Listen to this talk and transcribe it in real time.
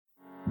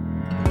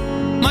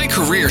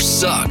career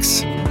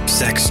sucks.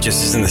 Sex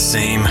just isn't the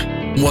same.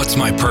 What's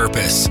my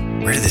purpose?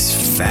 Where did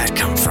this fat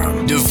come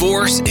from?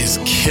 Divorce is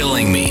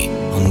killing me.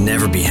 I'll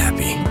never be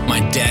happy. My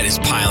debt is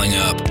piling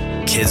up.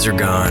 Kids are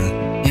gone.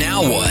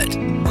 Now what?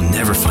 I'll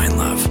never find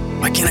love.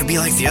 Why can't I be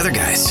like the other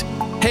guys?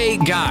 Hey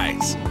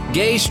guys,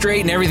 gay, straight,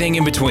 and everything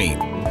in between.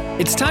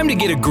 It's time to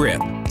get a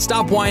grip.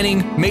 Stop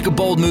whining, make a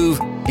bold move,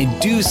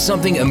 and do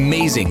something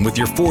amazing with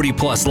your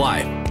 40-plus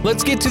life.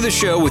 Let's get to the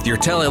show with your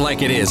Tell It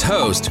Like It Is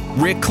host,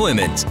 Rick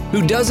Clemens,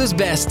 who does his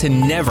best to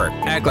never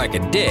act like a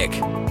dick,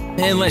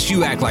 unless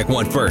you act like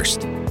one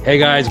first. Hey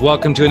guys,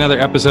 welcome to another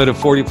episode of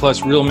 40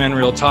 Plus Real Men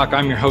Real Talk.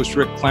 I'm your host,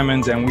 Rick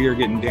Clemens, and we are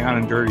getting down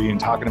and dirty and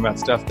talking about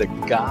stuff that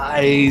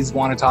guys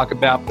want to talk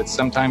about, but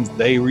sometimes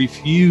they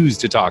refuse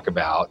to talk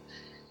about.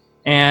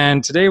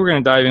 And today we're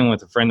going to dive in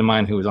with a friend of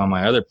mine who was on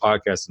my other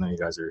podcast. I know you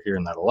guys are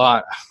hearing that a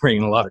lot. I'm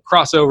bringing a lot of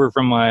crossover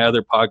from my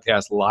other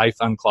podcast, Life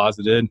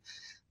Uncloseted.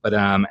 But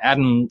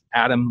Adam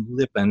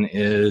Lippin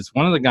is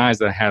one of the guys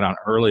that I had on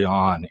early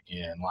on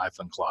in Life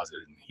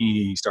Uncloseted.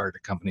 He started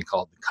a company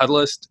called The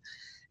Cuddlist,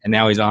 and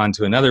now he's on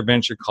to another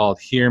venture called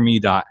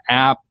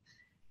HearMe.app.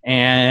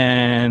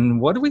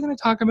 And what are we going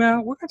to talk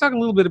about? We're going to talk a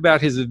little bit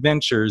about his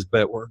adventures,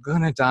 but we're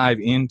going to dive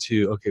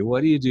into, okay,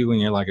 what do you do when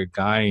you're like a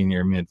guy in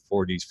your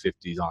mid-40s,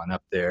 50s on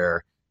up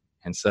there,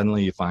 and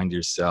suddenly you find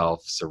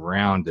yourself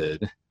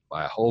surrounded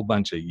by a whole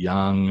bunch of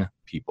young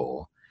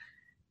people,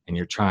 and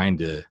you're trying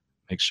to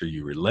make sure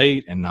you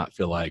relate and not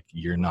feel like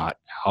you're not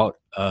out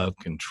of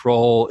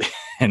control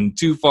and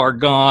too far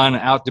gone,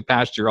 out to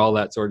pasture, all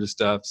that sort of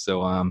stuff.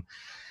 So,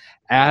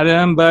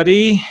 Adam,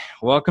 buddy,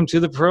 welcome to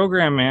the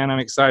program, man. I'm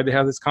excited to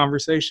have this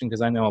conversation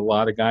because I know a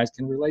lot of guys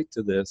can relate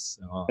to this.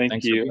 So,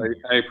 Thank you.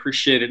 I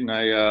appreciate it, and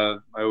I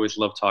always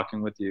love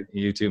talking with you.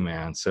 You too,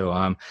 man.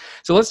 So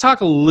let's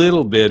talk a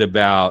little bit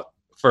about,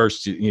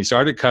 first, you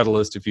started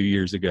Cuddlist a few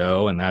years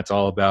ago, and that's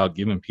all about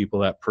giving people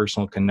that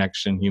personal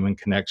connection, human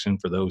connection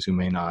for those who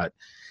may not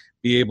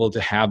be able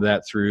to have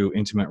that through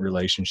intimate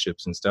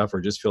relationships and stuff,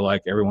 or just feel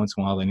like every once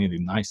in a while they need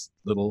a nice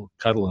little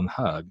cuddle and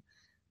hug.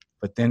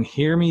 But then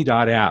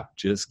HearMe.app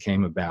just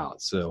came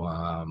about. So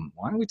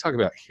why don't we talk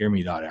about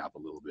HearMe.app a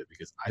little bit,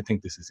 because I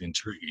think this is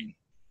intriguing.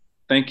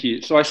 Thank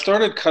you. So I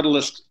started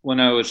Cuddlist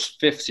when I was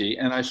 50,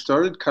 and I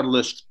started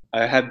Cuddlist.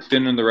 I had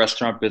been in the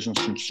restaurant business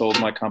and sold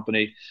my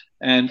company,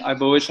 and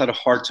I've always had a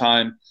hard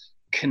time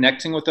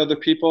connecting with other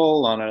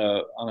people on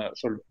a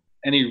sort of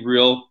any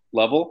real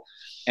level.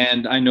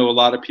 And I know a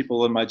lot of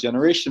people in my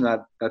generation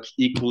that's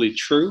equally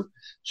true.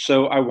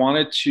 So I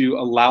wanted to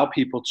allow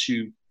people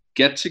to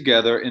get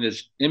together in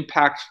as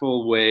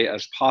impactful way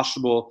as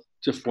possible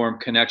to form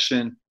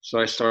connection.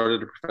 So I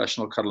started a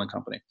professional cuddling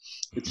company.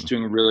 It's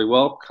doing really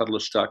well,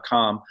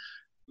 Cuddlist.com.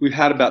 We've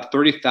had about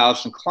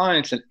 30,000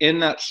 clients, and in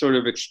that sort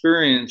of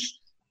experience,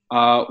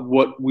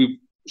 what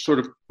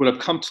I've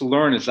come to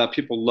learn is that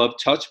people love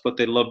touch, but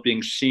they love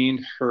being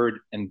seen, heard,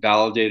 and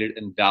validated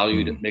and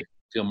valued and make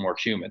them feel more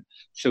human.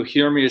 So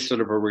HearMe is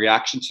sort of a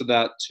reaction to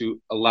that,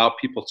 to allow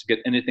people to get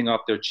anything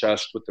off their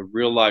chest with a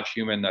real live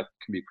human that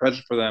can be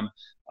present for them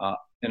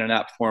in an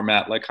app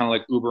format, like kind of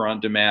like Uber on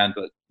demand,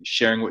 but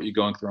sharing what you're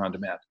going through on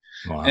demand.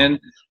 Wow. And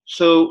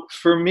so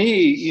for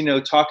me,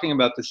 talking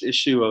about this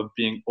issue of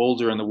being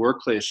older in the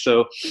workplace.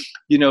 So,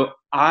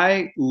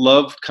 I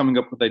love coming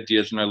up with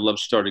ideas, and I love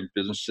starting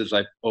businesses.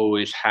 I've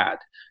always had.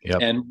 Yep.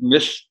 And when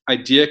this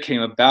idea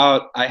came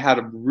about, I had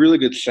a really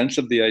good sense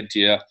of the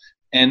idea.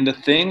 And the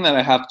thing that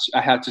I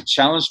had to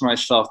challenge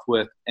myself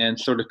with and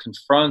sort of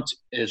confront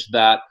is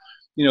that,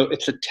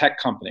 it's a tech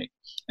company,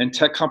 and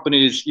tech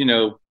companies,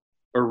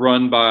 are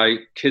run by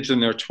kids in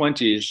their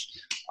 20s,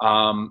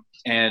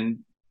 and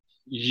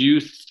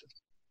youth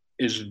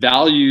is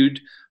valued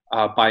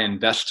by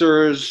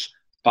investors,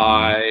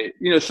 by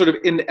sort of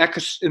in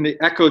the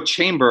echo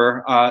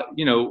chamber.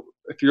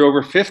 If you're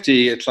over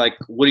 50, it's like,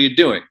 what are you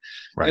doing?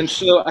 Right. And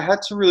so I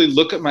had to really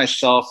look at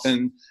myself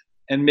and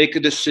make a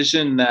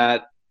decision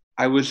that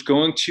I was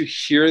going to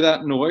hear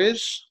that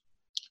noise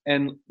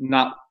and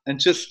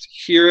just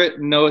hear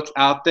it, know it's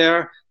out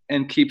there,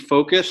 and keep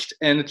focused.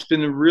 And it's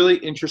been a really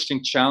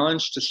interesting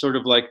challenge to sort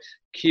of like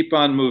keep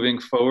on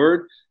moving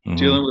forward,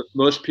 dealing with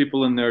most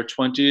people in their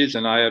 20s.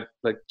 And I have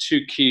like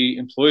two key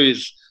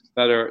employees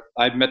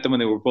I met them when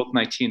they were both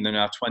 19, they're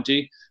now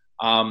 20.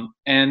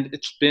 And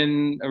it's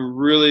been a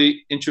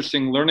really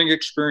interesting learning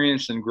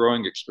experience and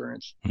growing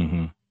experience.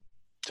 Mm-hmm.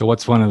 So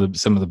what's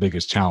some of the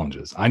biggest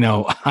challenges? I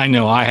know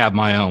I have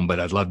my own, but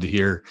I'd love to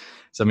hear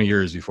some of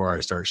yours before I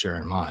start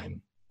sharing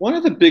mine. One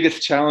of the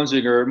biggest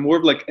challenging, or more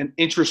of like an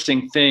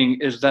interesting thing,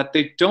 is that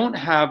they don't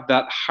have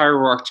that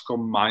hierarchical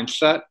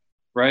mindset,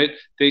 right?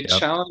 They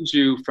challenge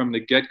you from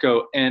the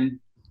get-go. And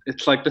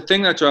it's like the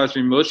thing that drives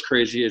me most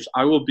crazy is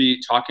I will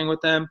be talking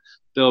with them,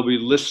 they'll be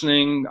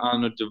listening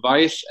on a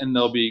device, and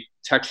they'll be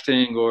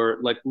texting or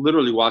like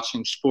literally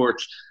watching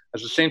sports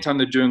at the same time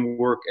they're doing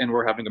work and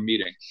we're having a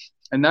meeting.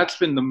 And that's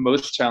been the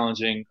most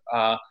challenging.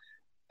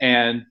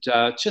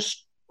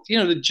 Just,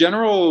 the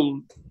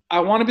general, I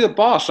want to be the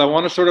boss. I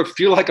want to sort of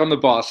feel like I'm the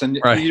boss. And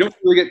right. You don't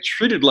really get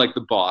treated like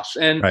the boss.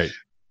 And right.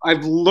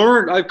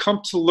 I've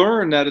come to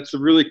learn that it's a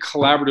really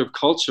collaborative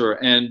culture,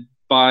 and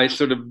by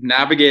sort of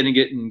navigating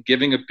it and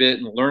giving a bit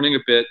and learning a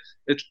bit,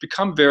 it's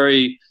become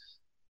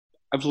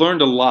I've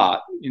learned a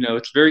lot.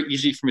 It's very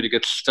easy for me to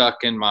get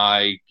stuck in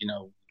my,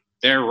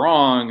 they're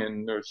wrong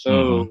and they're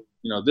so,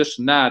 this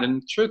and that.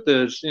 And the truth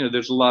is,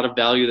 there's a lot of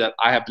value that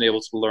I have been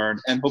able to learn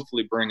and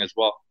hopefully bring as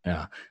well.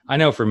 Yeah. I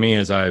know for me,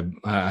 as I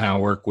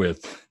work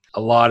with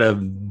a lot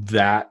of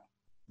that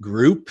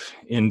group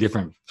in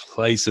different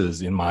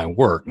places in my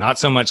work, not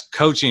so much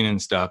coaching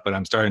and stuff, but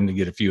I'm starting to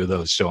get a few of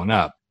those showing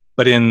up.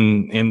 But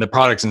in the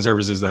products and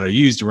services that I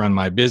use to run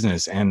my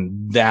business,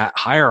 and that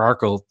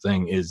hierarchical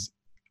thing is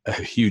a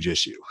huge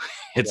issue.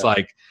 It's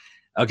like,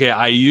 okay,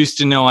 I used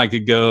to know I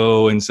could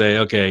go and say,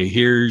 okay,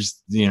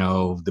 here's,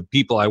 the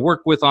people I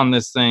work with on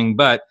this thing.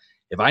 But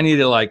if I need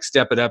to like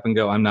step it up and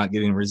go, I'm not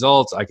getting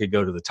results, I could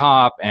go to the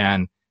top.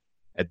 And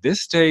at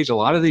this stage, a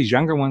lot of these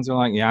younger ones are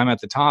like, yeah, I'm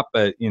at the top,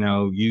 but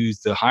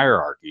use the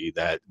hierarchy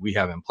that we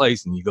have in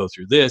place and you go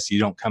through this, you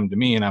don't come to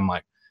me. And I'm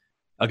like,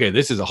 okay,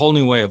 this is a whole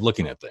new way of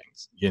looking at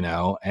things,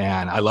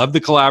 and I love the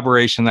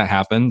collaboration that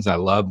happens. I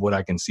love what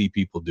I can see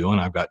people doing.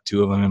 I've got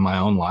 2 of them in my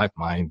own life.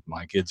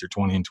 My kids are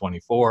 20 and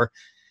 24.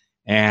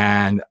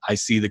 And I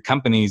see the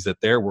companies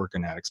that they're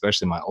working at,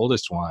 especially my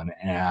oldest one,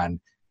 and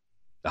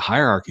the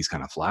hierarchy is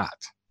kind of flat.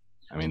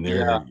 I mean,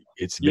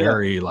 it's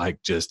very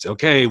like just,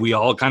 okay, we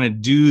all kind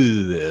of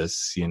do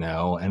this,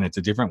 and it's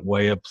a different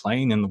way of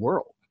playing in the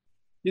world.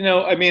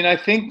 I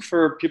think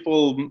for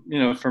people,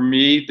 for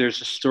me, there's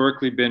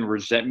historically been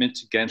resentment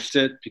against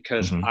it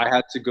because I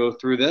had to go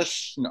through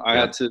this. I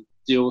had to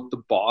deal with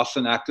the boss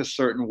and act a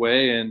certain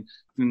way. And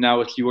now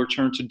it's your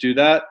turn to do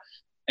that.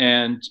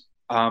 And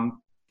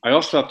I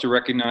also have to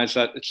recognize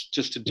that it's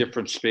just a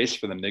different space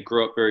for them. They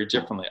grow up very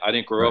differently. I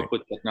didn't grow up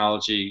with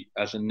technology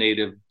as a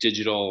native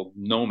digital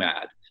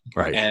nomad.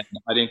 Right. And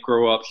I didn't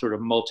grow up sort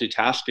of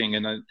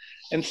multitasking.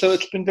 And so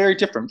it's been very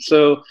different.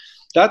 So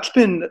that's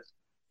been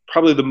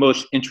probably the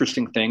most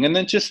interesting thing. And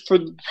then just for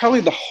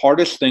probably the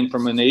hardest thing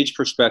from an age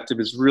perspective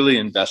is really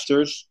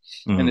investors.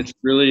 And it's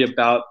really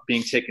about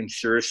being taken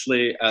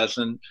seriously as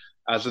an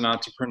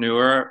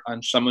entrepreneur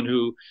and someone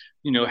who,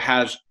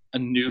 has a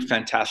new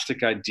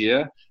fantastic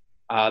idea.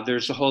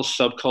 There's a whole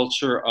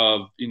subculture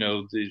of,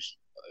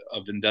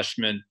 of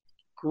investment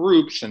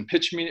groups and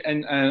pitch me.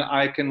 And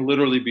I can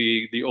literally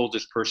be the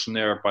oldest person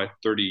there by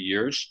 30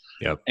 years.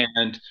 Yep.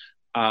 And,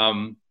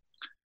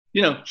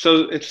 so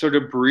it's sort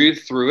of breathe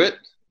through it.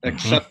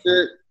 Accept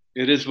it.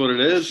 It is what it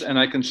is. And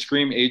I can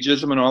scream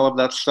ageism and all of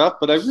that stuff.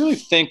 But I really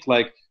think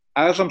like,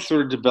 as I'm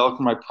sort of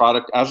developing my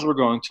product, as we're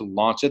going to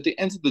launch, at the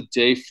end of the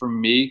day, for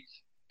me,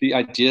 the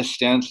idea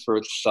stands for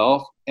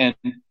itself. And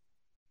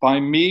by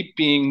me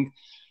being,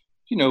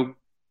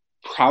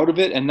 proud of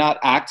it and not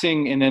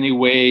acting in any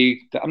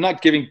way that I'm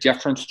not giving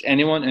deference to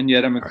anyone, and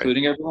yet I'm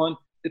including everyone,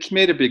 it's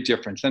made a big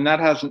difference. And that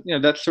hasn't,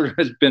 that sort of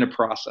has been a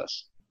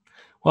process.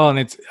 Well,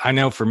 and I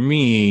know for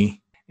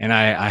me, and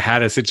I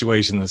had a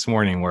situation this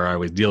morning where I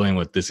was dealing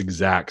with this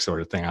exact sort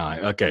of thing. I'm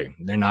like, okay,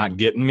 they're not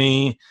getting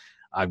me.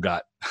 And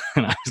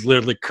I was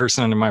literally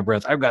cursing under my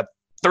breath. I've got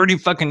 30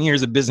 fucking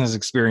years of business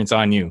experience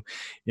on you,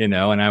 and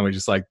I was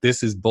just like,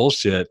 this is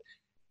bullshit.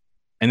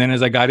 And then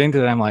as I got into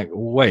that, I'm like,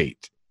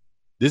 wait,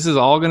 this is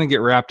all going to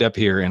get wrapped up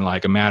here in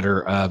like a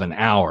matter of an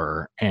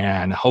hour.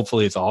 And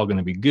hopefully it's all going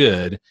to be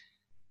good.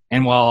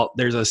 And while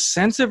there's a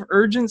sense of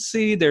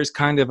urgency, there's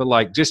kind of a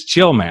like, just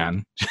chill,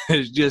 man,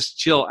 just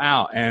chill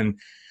out. And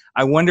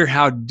I wonder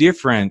how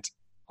different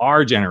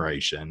our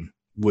generation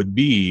would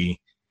be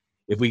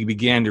if we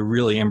began to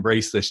really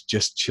embrace this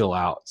just chill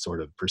out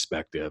sort of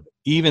perspective,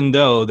 even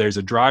though there's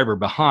a driver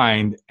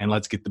behind and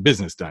let's get the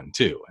business done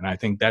too. And I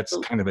think that's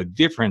kind of a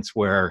difference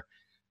where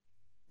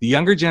the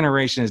younger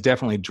generation is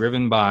definitely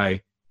driven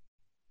by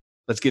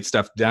let's get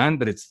stuff done,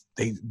 but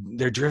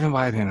they're driven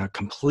by it in a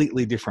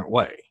completely different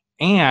way.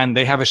 And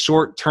they have a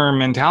short-term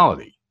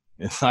mentality.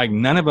 It's like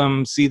none of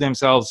them see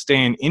themselves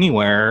staying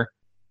anywhere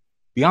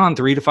beyond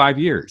 3 to 5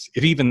 years,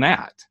 if even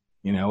that.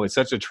 It's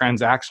such a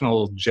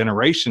transactional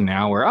generation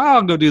now where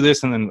I'll go do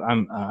this and then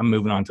I'm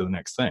moving on to the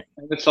next thing.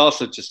 And it's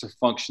also just a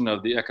function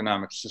of the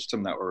economic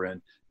system that we're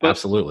in. But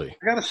absolutely.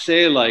 I gotta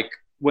say, like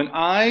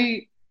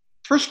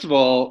first of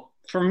all,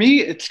 for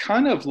me, it's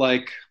kind of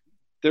like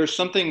there's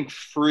something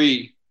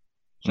free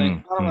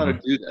saying, I don't know how to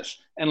do this.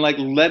 And like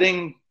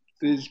letting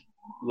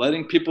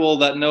people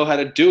that know how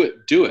to do it,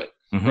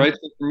 right?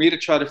 So for me to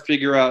try to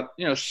figure out,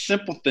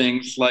 simple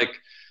things like,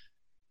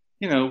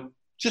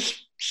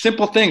 just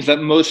simple things that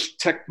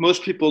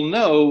most people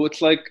know.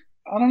 It's like,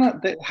 I don't know,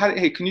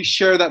 hey, can you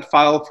share that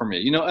file for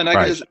me? And I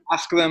can just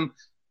ask them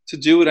to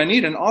do what I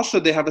need. And also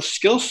they have a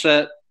skill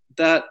set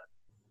that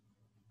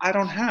I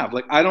don't have.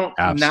 Like, I don't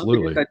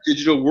navigate that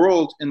digital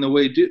world in the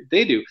way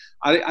they do.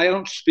 I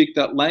don't speak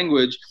that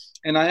language.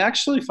 And I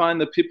actually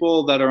find the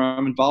people that are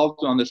involved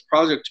on this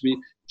project to be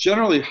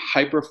generally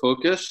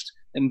hyper-focused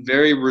and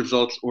very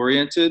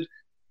results-oriented.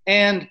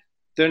 And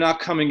they're not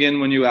coming in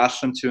when you ask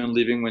them to and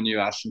leaving when you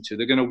ask them to.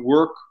 They're going to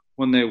work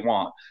when they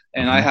want.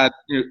 And I had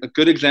a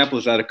good example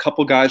is that a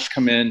couple guys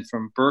come in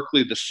from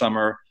Berkeley this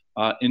summer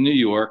in New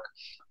York.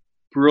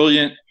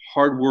 Brilliant,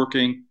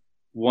 hardworking,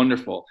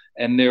 wonderful.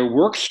 And their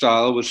work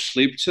style was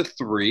sleep to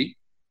 3,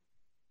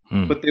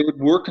 but they would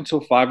work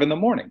until 5 in the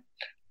morning.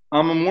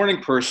 I'm a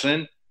morning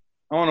person.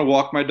 I want to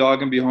walk my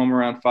dog and be home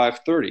around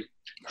 5:30. Right.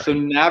 So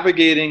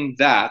navigating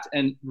that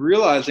and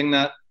realizing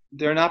that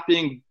they're not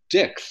being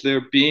dicks.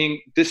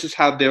 This is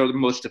how they're the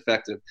most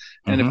effective.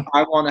 And if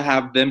I want to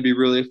have them be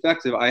really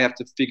effective, I have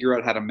to figure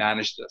out how to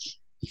manage this.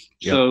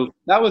 Yep. So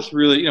that was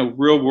really,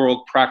 real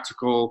world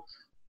practical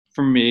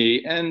for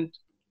me. And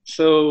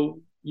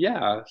so,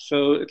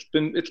 so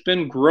it's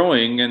been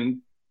growing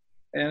and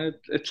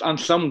it's on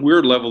some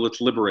weird level,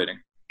 it's liberating.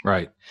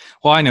 Right.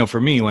 Well, I know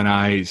for me when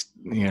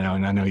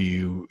and I know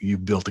you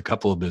built a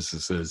couple of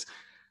businesses,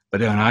 but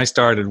when I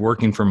started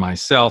working for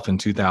myself in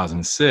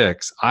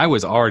 2006, I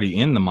was already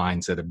in the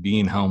mindset of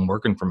being home,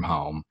 working from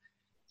home.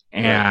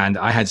 And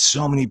I had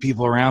so many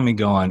people around me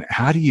going,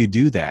 how do you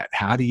do that?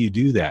 How do you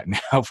do that? Now,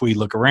 if we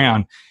look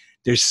around,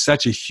 there's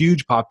such a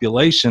huge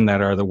population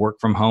that are the work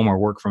from home or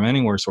work from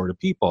anywhere sort of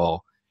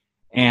people.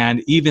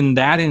 And even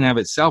that in and of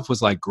itself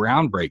was like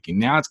groundbreaking.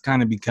 Now it's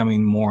kind of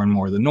becoming more and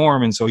more the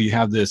norm. And so you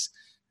have this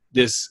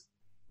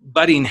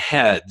butting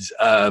heads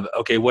of,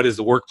 okay, what is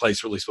the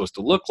workplace really supposed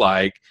to look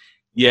like?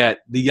 Yet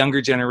the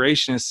younger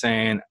generation is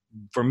saying,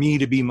 for me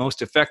to be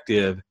most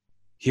effective,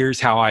 here's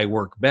how I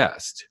work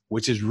best,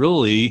 which is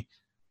really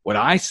what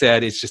I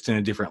said. It's just in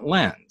a different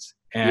lens.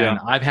 And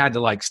I've had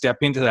to step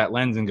into that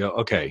lens and go,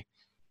 okay,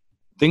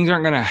 things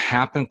aren't going to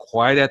happen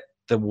quite at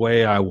the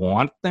way I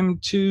want them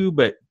to,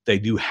 but they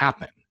do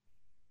happen.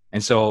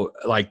 And so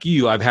like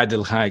you, I've had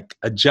to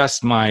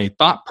adjust my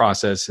thought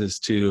processes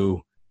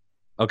to,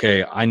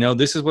 okay, I know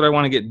this is what I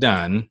want to get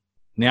done.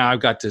 Now I've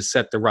got to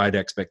set the right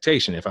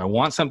expectation. If I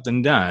want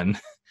something done,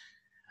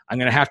 I'm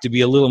going to have to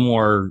be a little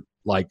more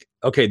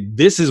okay,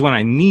 this is when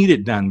I need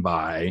it done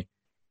by.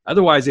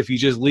 Otherwise, if you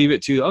just leave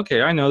it to,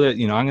 okay, I know that,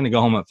 I'm going to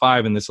go home at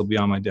 5 and this will be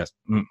on my desk.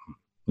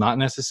 Not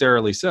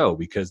necessarily so,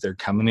 because they're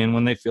coming in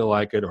when they feel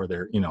like it, or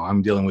they're,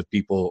 I'm dealing with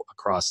people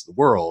across the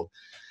world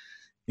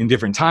in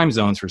different time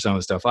zones for some of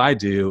the stuff I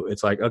do.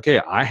 It's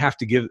okay, I have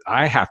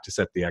to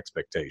set the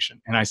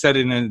expectation. And I set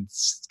it in a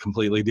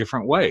completely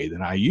different way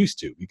than I used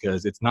to,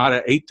 because it's not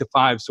an 8 to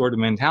 5 sort of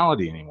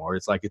mentality anymore.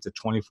 It's it's a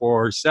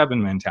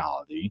 24/7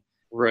 mentality.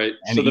 Right.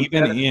 And so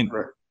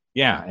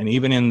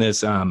even in this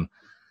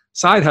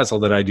side hustle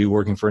that I do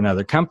working for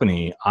another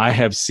company, I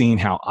have seen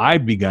how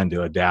I've begun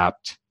to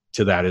adapt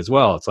to that as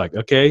well. It's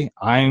okay,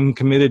 I'm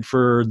committed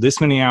for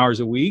this many hours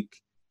a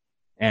week,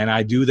 and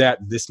I do that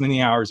this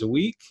many hours a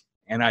week.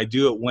 And I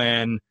do it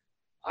when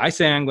I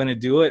say I'm going to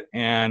do it,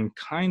 and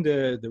kind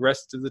of the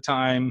rest of the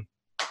time,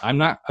 I'm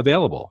not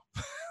available.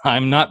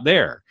 I'm not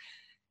there.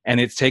 And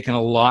it's taken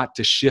a lot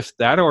to shift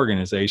that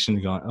organization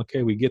to going,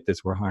 okay, we get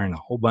this. We're hiring a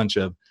whole bunch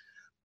of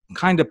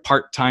kind of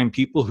part-time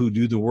people who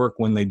do the work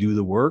when they do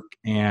the work.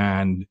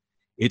 And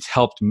it's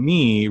helped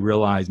me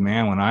realize,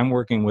 man, when I'm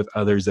working with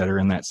others that are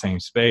in that same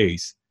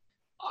space,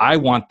 I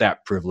want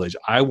that privilege.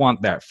 I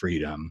want that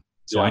freedom.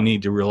 So I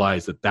need to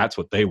realize that that's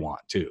what they want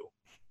too.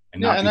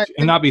 And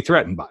not be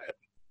threatened by it.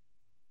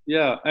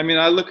 Yeah. I mean,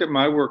 I look at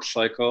my work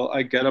cycle.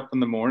 I get up in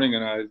the morning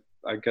and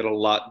I get a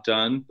lot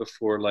done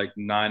before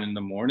 9 in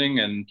the morning,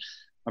 and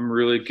I'm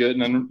really good.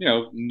 And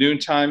then,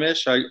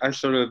 noontime-ish, I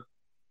sort of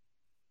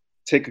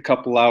take a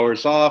couple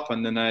hours off,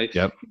 and then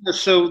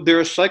so there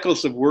are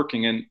cycles of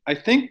working. And I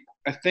think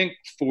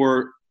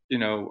for,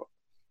 I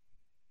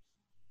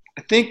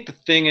think the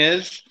thing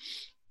is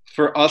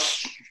for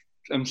us,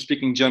 I'm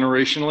speaking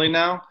generationally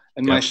now,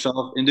 and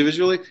myself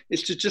individually,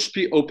 is to just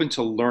be open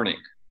to learning,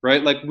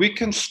 right? We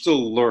can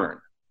still learn,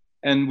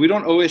 and we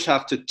don't always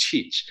have to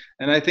teach.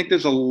 And I think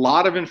there's a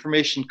lot of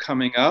information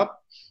coming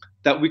up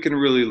that we can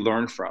really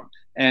learn from.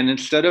 And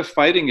instead of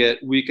fighting it,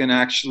 we can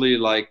actually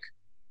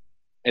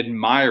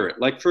admire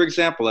it. For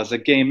example, as a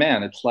gay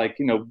man, it's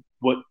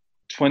what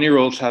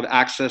 20-year-olds have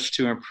access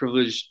to and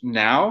privilege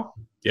now.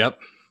 Yep.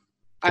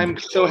 I'm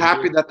so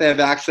happy that they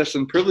have access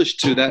and privilege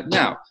to that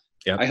now.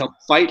 Yep. I help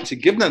fight to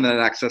give them that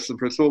access and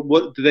privilege. So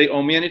what, do they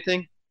owe me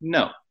anything?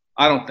 No,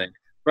 I don't think.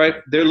 Right?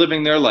 They're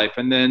living their life.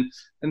 And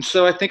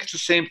so I think it's the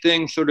same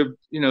thing sort of,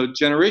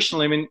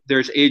 generationally. I mean,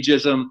 there's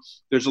ageism,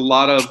 there's a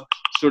lot of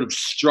sort of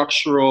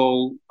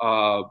structural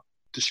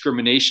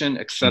discrimination,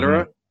 et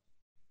cetera.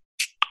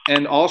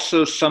 And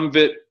also some of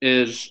it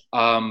is,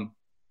 how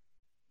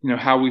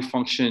we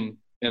function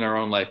in our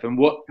own life. And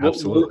what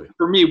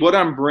for me, what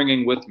I'm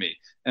bringing with me,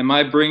 am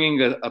I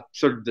bringing a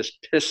sort of this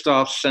pissed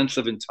off sense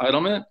of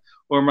entitlement,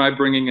 or am I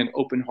bringing an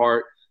open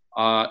heart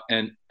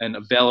and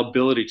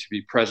availability to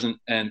be present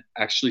and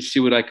actually see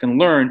what I can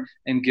learn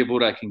and give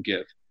what I can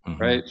give,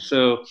 right?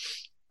 So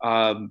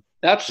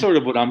that's sort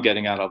of what I'm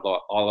getting out of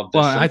all of this.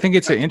 Well, I think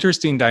it's an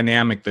interesting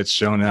dynamic that's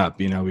shown up.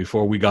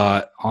 Before we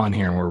got on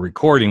here and we're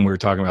recording, we were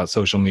talking about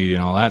social media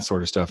and all that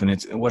sort of stuff. And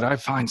it's what I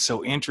find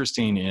so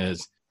interesting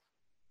is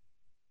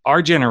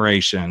our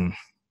generation,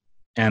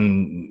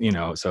 and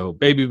so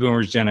baby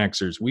boomers, Gen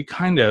Xers, we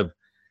kind of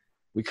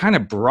we kind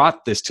of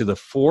brought this to the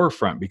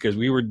forefront because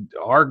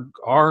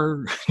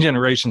our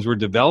generations were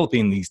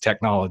developing these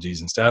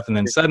technologies and stuff. And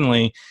then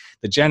suddenly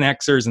the Gen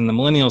Xers and the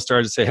millennials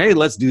started to say, hey,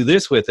 let's do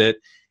this with it.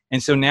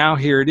 And so now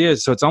here it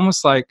is. So it's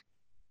almost like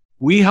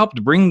we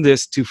helped bring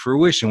this to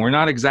fruition. We're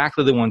not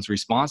exactly the ones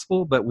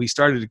responsible, but we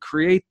started to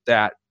create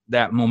that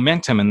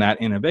momentum and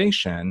that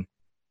innovation.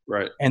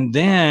 Right. And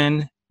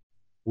then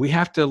we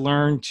have to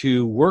learn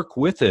to work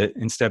with it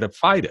instead of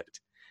fight it.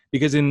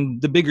 Because in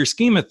the bigger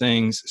scheme of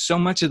things, so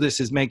much of this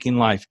is making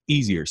life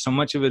easier. So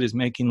much of it is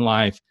making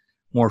life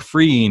more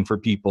freeing for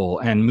people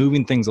and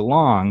moving things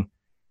along.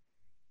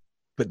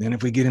 But then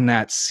if we get in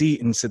that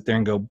seat and sit there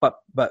and go, but,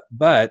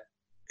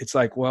 it's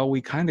like, well, we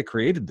kind of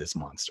created this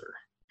monster.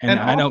 And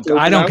I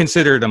don't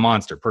consider it a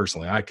monster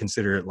personally. I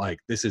consider it like,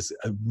 this is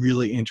a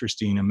really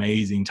interesting,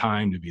 amazing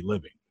time to be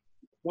living.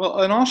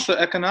 Well, and also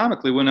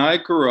economically, when I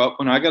grew up,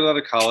 when I got out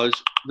of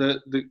college,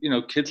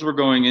 the kids were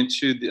going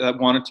into that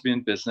wanted to be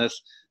in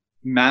business,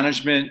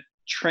 management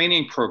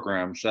training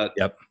programs at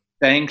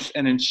banks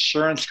and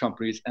insurance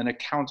companies and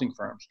accounting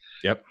firms.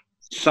 Yep.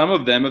 Some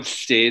of them have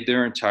stayed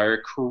their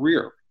entire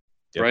career,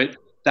 right?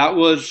 That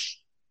was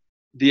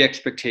the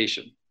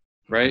expectation,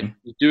 right? Mm-hmm.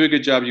 You do a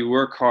good job, you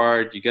work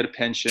hard, you get a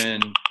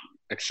pension,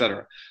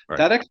 etc. Right.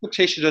 That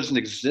expectation doesn't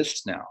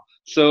exist now.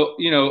 So,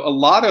 a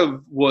lot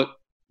of what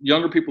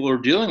younger people are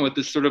dealing with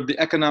is sort of the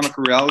economic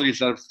realities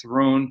that have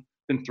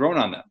been thrown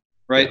on them,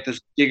 right? Yeah.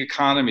 This gig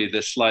economy,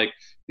 this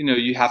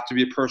you have to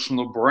be a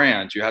personal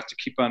brand. You have to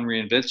keep on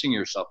reinventing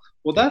yourself.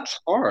 Well, that's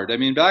hard. I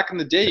mean, back in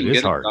the day, you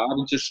get a job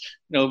and just,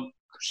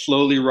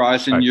 slowly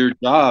rise in your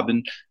job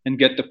and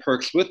get the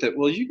perks with it.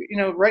 Well,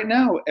 right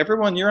now,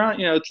 everyone you're on,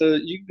 you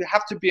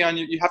have to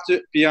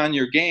be on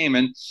your game.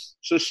 And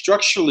so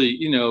structurally,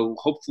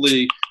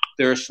 hopefully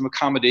there are some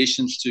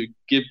accommodations to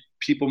give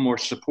people more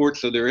support.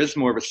 So there is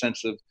more of a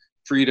sense of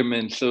freedom.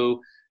 And so,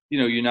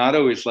 you're not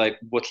always like,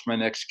 what's my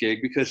next gig?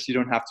 Because you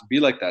don't have to be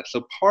like that.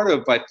 So part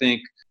of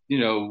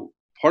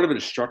it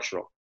is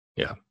structural.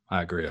 Yeah,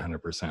 I agree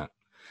 100%.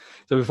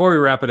 So before we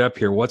wrap it up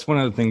here, what's one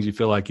of the things you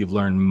feel like you've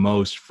learned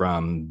most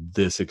from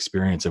this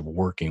experience of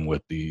working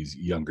with these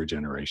younger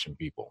generation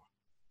people?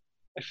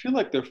 I feel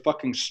like they're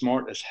fucking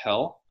smart as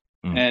hell,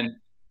 and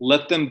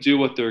let them do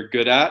what they're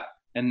good at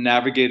and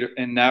navigate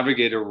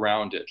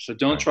around it. So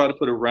don't try to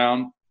put a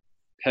round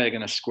peg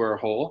in a square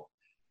hole.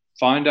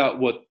 Find out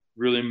what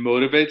really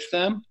motivates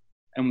them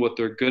and what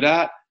they're good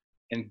at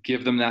and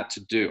give them that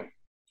to do.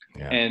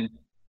 Yeah. And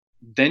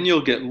then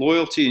you'll get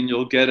loyalty and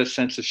you'll get a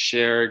sense of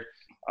shared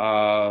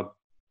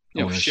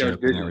shared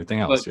vision, and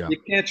everything else. But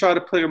you can't try to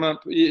put them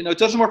up. It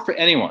doesn't work for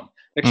anyone,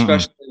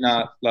 especially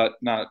not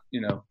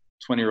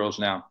 20-year-olds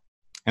now.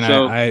 And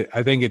so,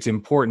 I think it's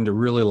important to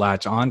really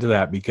latch onto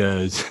that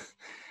because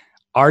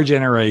our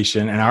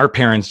generation and our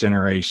parents'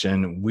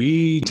 generation,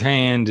 we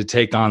tend to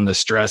take on the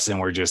stress and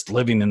we're just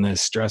living in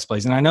this stress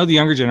place. And I know the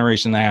younger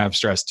generation, they have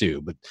stress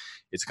too, but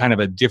it's kind of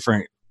a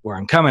different, where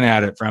I'm coming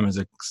at it from is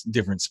a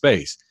different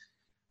space.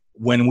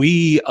 When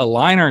we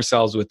align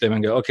ourselves with them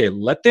and go, okay,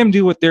 let them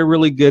do what they're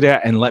really good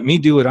at and let me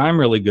do what I'm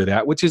really good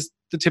at, which is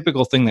the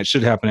typical thing that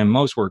should happen in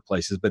most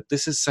workplaces. But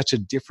this is such a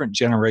different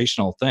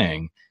generational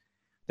thing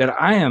that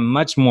I am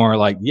much more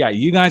like, yeah,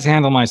 you guys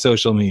handle my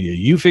social media.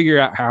 You figure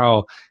out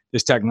how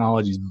this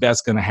technology is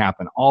best going to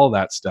happen, all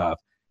that stuff.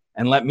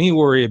 And let me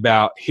worry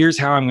about, here's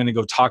how I'm going to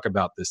go talk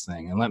about this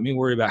thing. And let me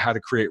worry about how to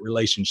create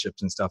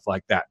relationships and stuff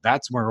like that.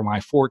 That's where my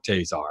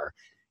fortes are.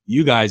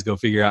 You guys go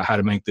figure out how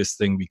to make this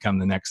thing become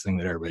the next thing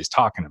that everybody's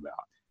talking about.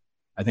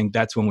 I think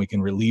that's when we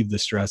can relieve the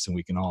stress and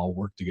we can all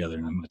work together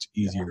in a much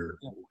easier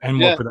and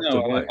more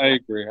productive way. I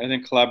agree. I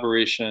think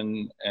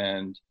collaboration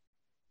and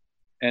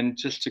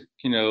just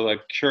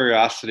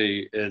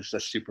curiosity is a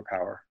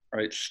superpower,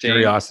 right?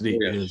 Curiosity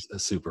is a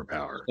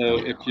superpower. So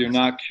if you're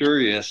not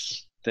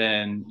curious,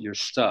 then you're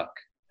stuck,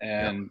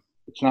 and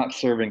it's not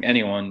serving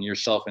anyone,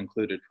 yourself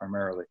included,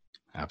 primarily.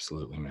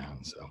 Absolutely,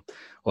 man. So,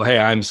 well, hey,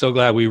 I'm so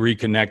glad we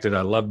reconnected.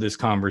 I love this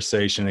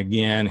conversation.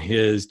 Again,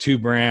 his two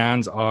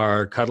brands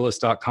are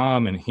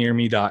Cuddlist.com and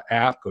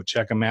HearMe.app. Go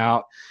check them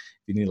out.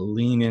 If you need to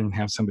lean in and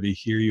have somebody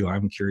hear you,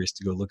 I'm curious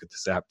to go look at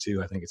this app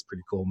too. I think it's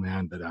pretty cool,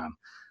 man. But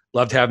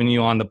loved having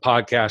you on the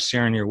podcast,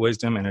 sharing your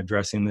wisdom and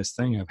addressing this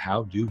thing of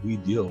how do we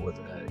deal with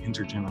an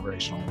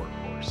intergenerational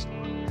workforce.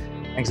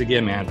 Thanks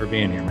again, man, for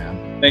being here,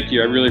 man. Thank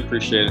you. I really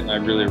appreciate it. And I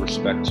really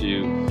respect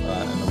you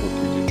and the work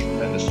you do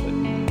tremendously.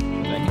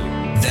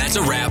 That's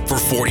a wrap for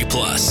 40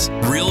 Plus.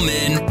 Real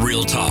men,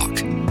 real talk.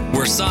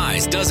 Where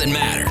size doesn't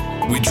matter.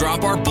 We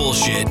drop our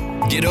bullshit,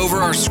 get over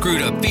our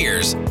screwed up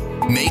fears,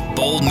 make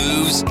bold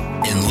moves,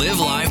 and live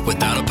life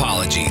without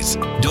apologies.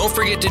 Don't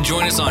forget to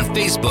join us on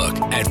Facebook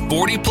at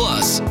 40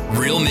 Plus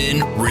Real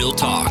Men, Real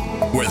Talk,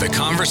 where the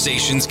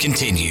conversations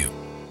continue.